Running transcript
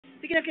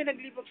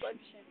naglibot ko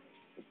siya.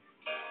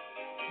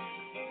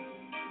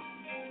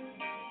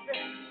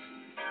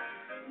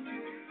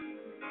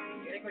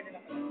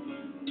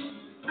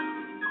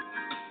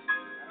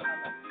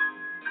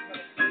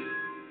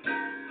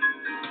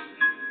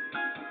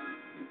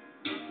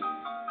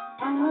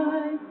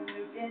 I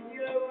look in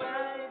your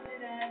eyes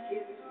and I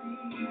can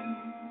see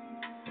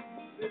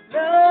the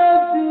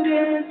love to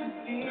dance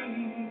with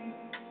me.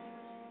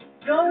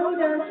 Know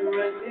that's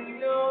right in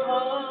your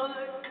heart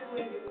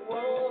when it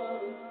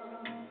was.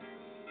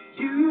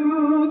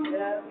 You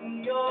tell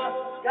me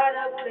you're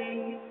gotta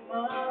play it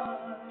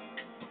smart.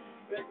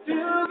 But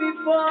do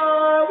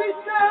before we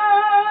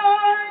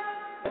start,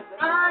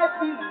 I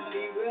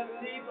believe we'll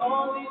sleep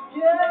only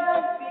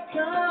just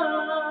because.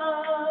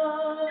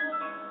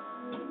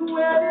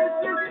 Well,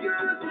 it's as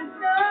good as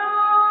no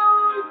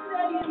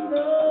saying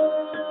no.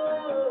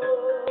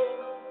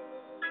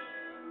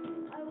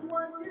 I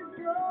want you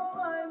so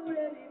I'm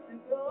ready to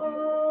go.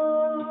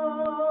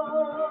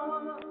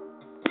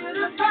 To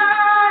the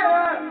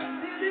fire,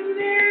 to the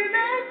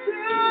limit, to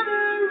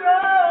the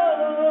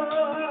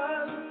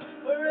road.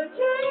 For a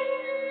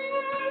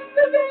chance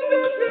to be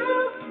with you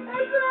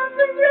and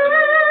nothing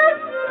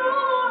else at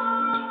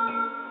all.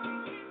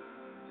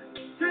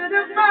 To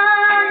the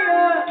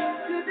fire,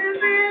 to the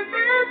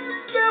limit,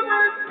 you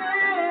were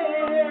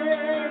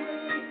made.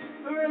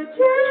 For a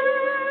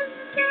chance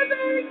to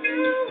make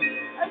you,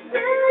 I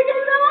take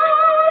it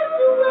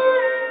all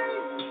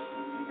away.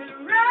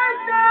 And right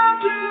down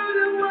to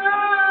the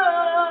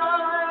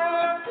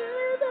wire,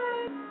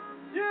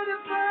 to the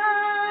fire.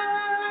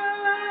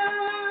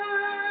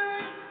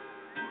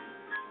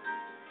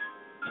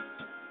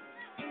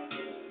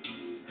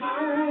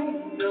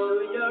 I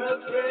know you're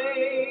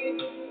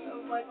afraid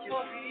of what you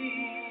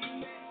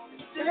feel.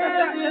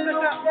 There's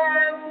no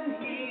time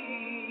to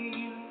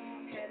heal,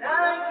 and I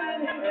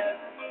can help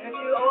if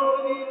you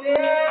only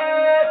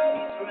let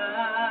me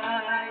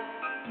try.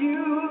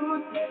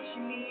 You touch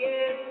me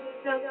and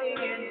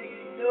something in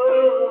me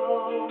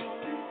knows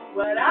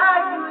what I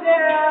could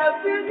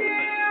have with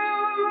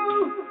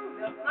you.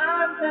 Now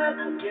I'm not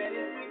ready to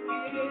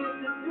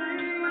kiss the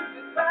dream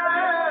goodbye.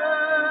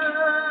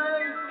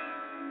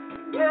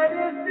 What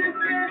is this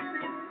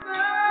missing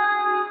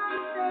love to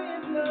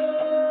saying no?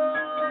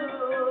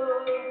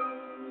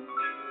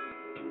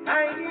 I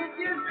need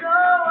you so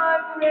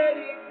I'm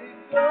ready to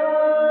go.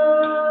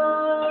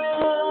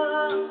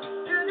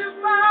 To the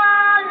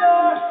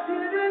fire, to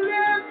the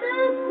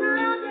limit, to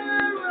the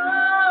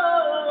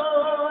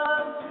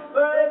road.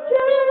 For a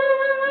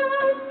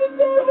chance to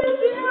be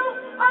with you,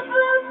 I'm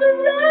willing to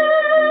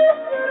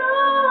risk it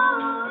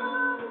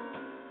all.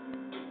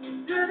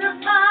 To the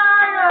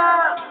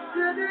fire,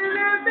 to the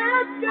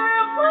limit,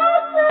 girl,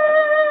 one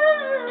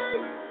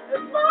thing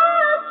is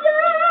more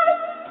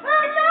just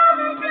I'm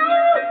loving you.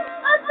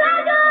 I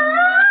take it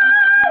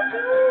all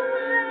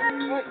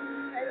away.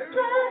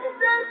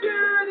 Rest into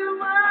the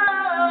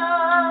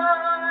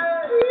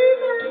wild,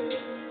 even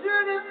to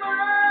the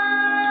fire.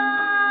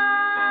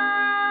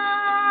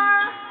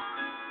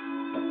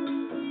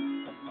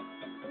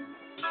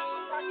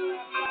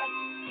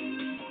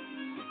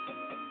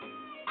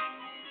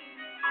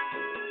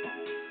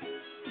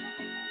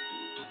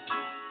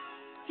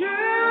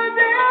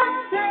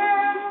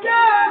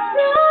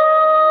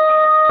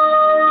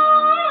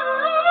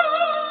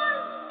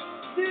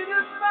 To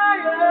the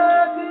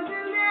fire, to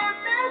the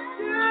limit,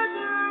 to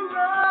the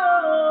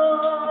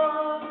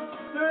road.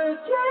 For a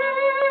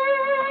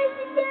chance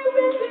to be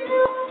with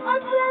you,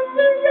 I'm ready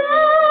to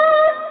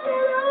rest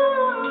it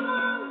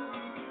all.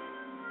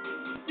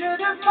 To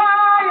the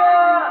fire.